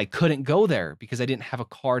 But I couldn't go there because I didn't have a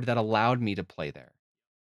card that allowed me to play there.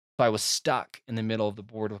 So I was stuck in the middle of the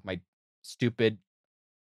board with my stupid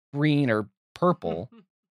green or purple,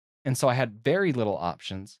 and so I had very little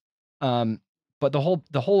options. Um, but the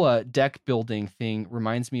whole deck building thing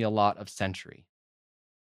reminds me a lot of Century,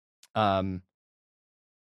 um,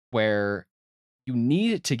 where you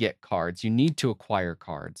need to get cards, you need to acquire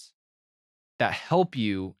cards that help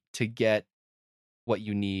you to get what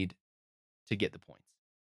you need to get the points.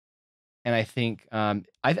 And I think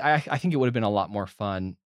I think it would have been a lot more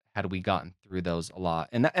fun had we gotten through those a lot.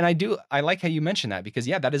 And I like how you mentioned that because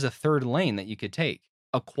yeah, that is a third lane that you could take.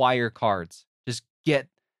 Acquire cards. Just get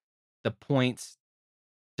the points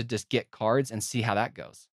to just get cards and see how that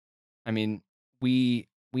goes. I mean, we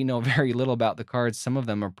know very little about the cards. Some of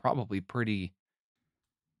them are probably pretty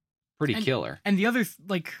And killer. and the other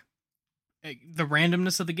the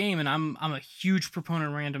randomness of the game, and I'm a huge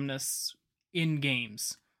proponent of randomness in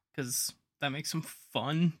games because that makes them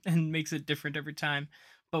fun and makes it different every time.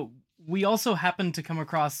 But we also happen to come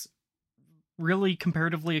across really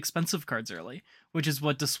comparatively expensive cards early, which is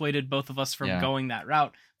what dissuaded both of us from Yeah. going that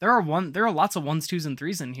route. There are lots of 1s, 2s, and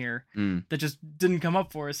 3s in here Mm. that just didn't come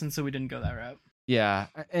up for us, and so we didn't go that route. Yeah,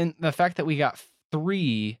 and the fact that we got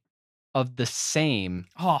 3 of the same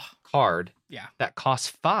Oh, card yeah. that costs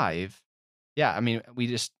 5, yeah, I mean, we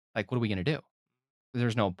just like, what are we gonna do?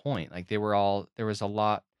 There's no point. Like, there was a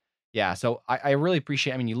lot. Yeah, so I really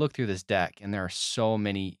appreciate, I mean, you look through this deck, and there are so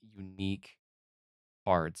many unique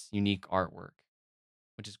cards, unique artwork,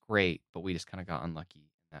 which is great, but we just kinda got unlucky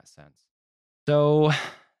in that sense. So,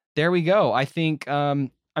 there we go. I think, I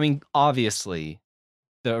mean, obviously,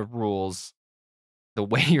 the rules, the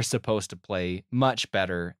way you're supposed to play, much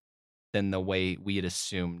better than the way we had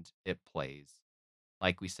assumed it plays.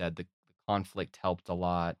 Like we said, the conflict helped a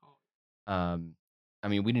lot. Um, I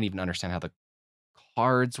mean, we didn't even understand how the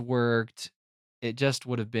cards worked. It just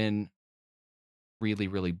would have been really,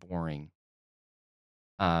 really boring.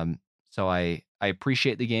 Um, so I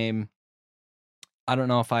appreciate the game. I don't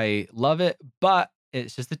know if I love it, but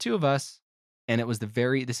it's just the two of us, and it was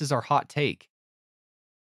this is our hot take.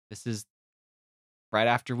 This is right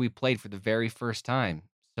after we played for the very first time.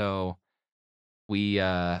 So we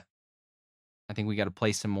I think we got to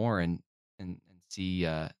play some more and see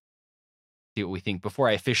what we think before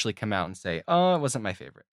I officially come out and say, "Oh, it wasn't my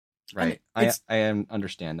favorite." And Right? I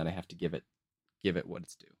understand that I have to give it what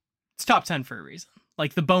it's due. it's top 10 for a reason.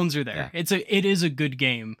 Like the bones are Yeah. there. It is a good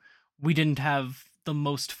game. We didn't have the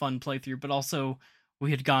most fun playthrough, but also we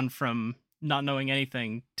had gone from not knowing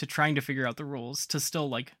anything to trying to figure out the rules to still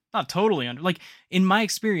like not totally under like in my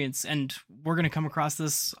experience, and we're going to come across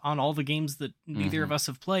this on all the games that neither of Mhm. us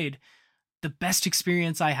have played. The best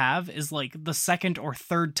experience I have is like the second or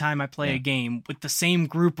third time I play Yeah. a game with the same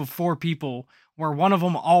group of 4 people where one of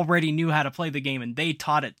them already knew how to play the game and they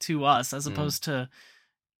taught it to us, as Mm. opposed to,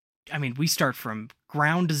 I mean, we start from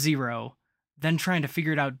ground zero, then trying to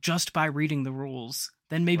figure it out just by reading the rules,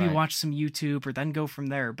 then maybe Right. watch some YouTube or then go from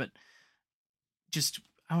there. But just,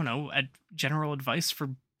 I don't know, general advice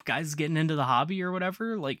for guys getting into the hobby or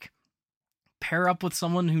whatever, like pair up with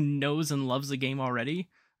someone who knows and loves the game already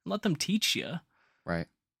and let them teach you, Right.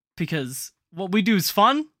 because what we do is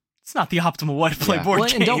fun. It's not the optimal way to play Yeah. board Well,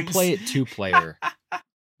 games. and don't play it two-player.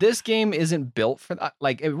 This game isn't built for that.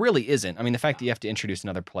 Like, it really isn't. I mean, the fact that you have to introduce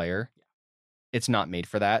another player, it's not made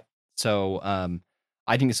for that. So,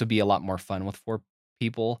 I think this would be a lot more fun with 4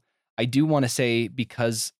 people. I do want to say,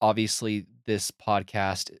 because obviously this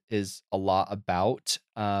podcast is a lot about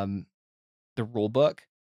the rule book,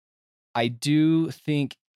 I do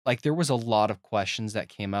think like there was a lot of questions that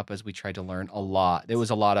came up as we tried to learn a lot. There was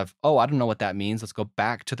a lot of, oh, I don't know what that means. Let's go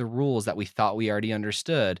back to the rules that we thought we already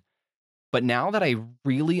understood. But now that I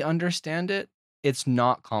really understand it, it's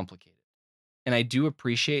not complicated. And I do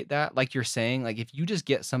appreciate that. Like you're saying, like if you just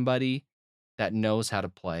get somebody that knows how to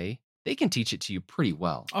play, they can teach it to you pretty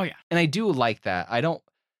well. Oh yeah. And I do like that. And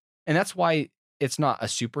that's why it's not a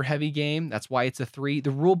super heavy game. That's why it's a 3.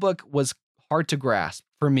 The rule book was hard to grasp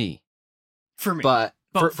for me. For me. But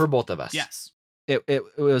both. for both of us. Yes. It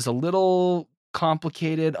was a little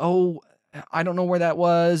complicated. Oh, I don't know where that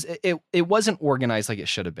was. It wasn't organized like it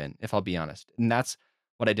should have been, if I'll be honest. And that's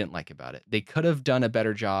what I didn't like about it. They could have done a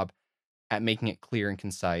better job at making it clear and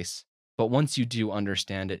concise. But once you do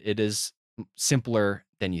understand it, it is simpler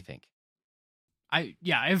than you think. I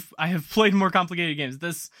have played more complicated games.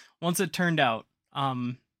 This, once it turned out,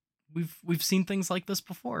 we've seen things like this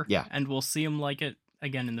before. Yeah. And we'll see them like it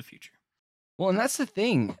again in the future. Well, and that's the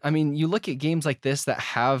thing. I mean, you look at games like this that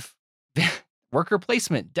have worker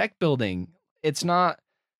placement, deck building. It's not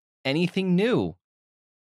anything new,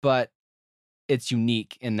 but it's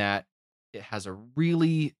unique in that it has a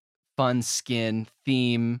really fun skin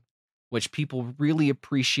theme, which people really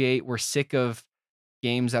appreciate. We're sick of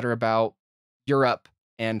games that are about Europe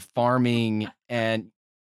and farming and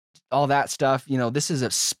all that stuff. You know, this is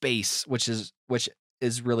a space, which is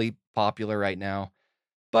really popular right now.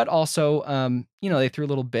 But also, you know, they threw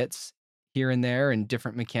little bits here and there and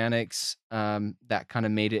different mechanics that kind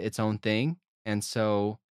of made it its own thing. And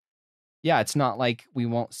so, yeah, it's not like we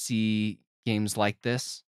won't see games like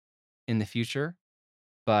this in the future.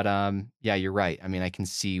 But yeah, you're right. I mean, I can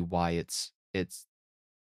see why it's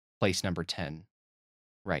place number 10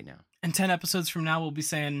 right now. And 10 episodes from now, we'll be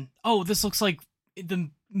saying, "Oh, this looks like the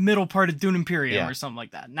middle part of Dune Imperium or something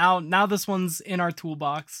like that." Now this one's in our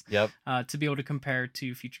toolbox. Yep. To be able to compare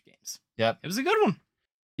to future games. Yep. It was a good one.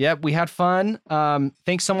 Yep. We had fun.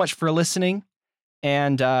 Thanks so much for listening,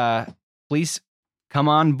 and please come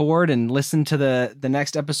on board and listen to the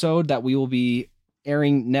next episode that we will be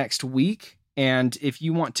airing next week. And if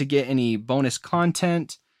you want to get any bonus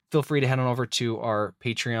content, feel free to head on over to our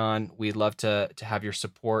Patreon. We'd love to have your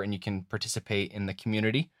support, and you can participate in the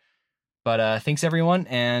community. But thanks, everyone,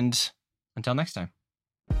 and until next time.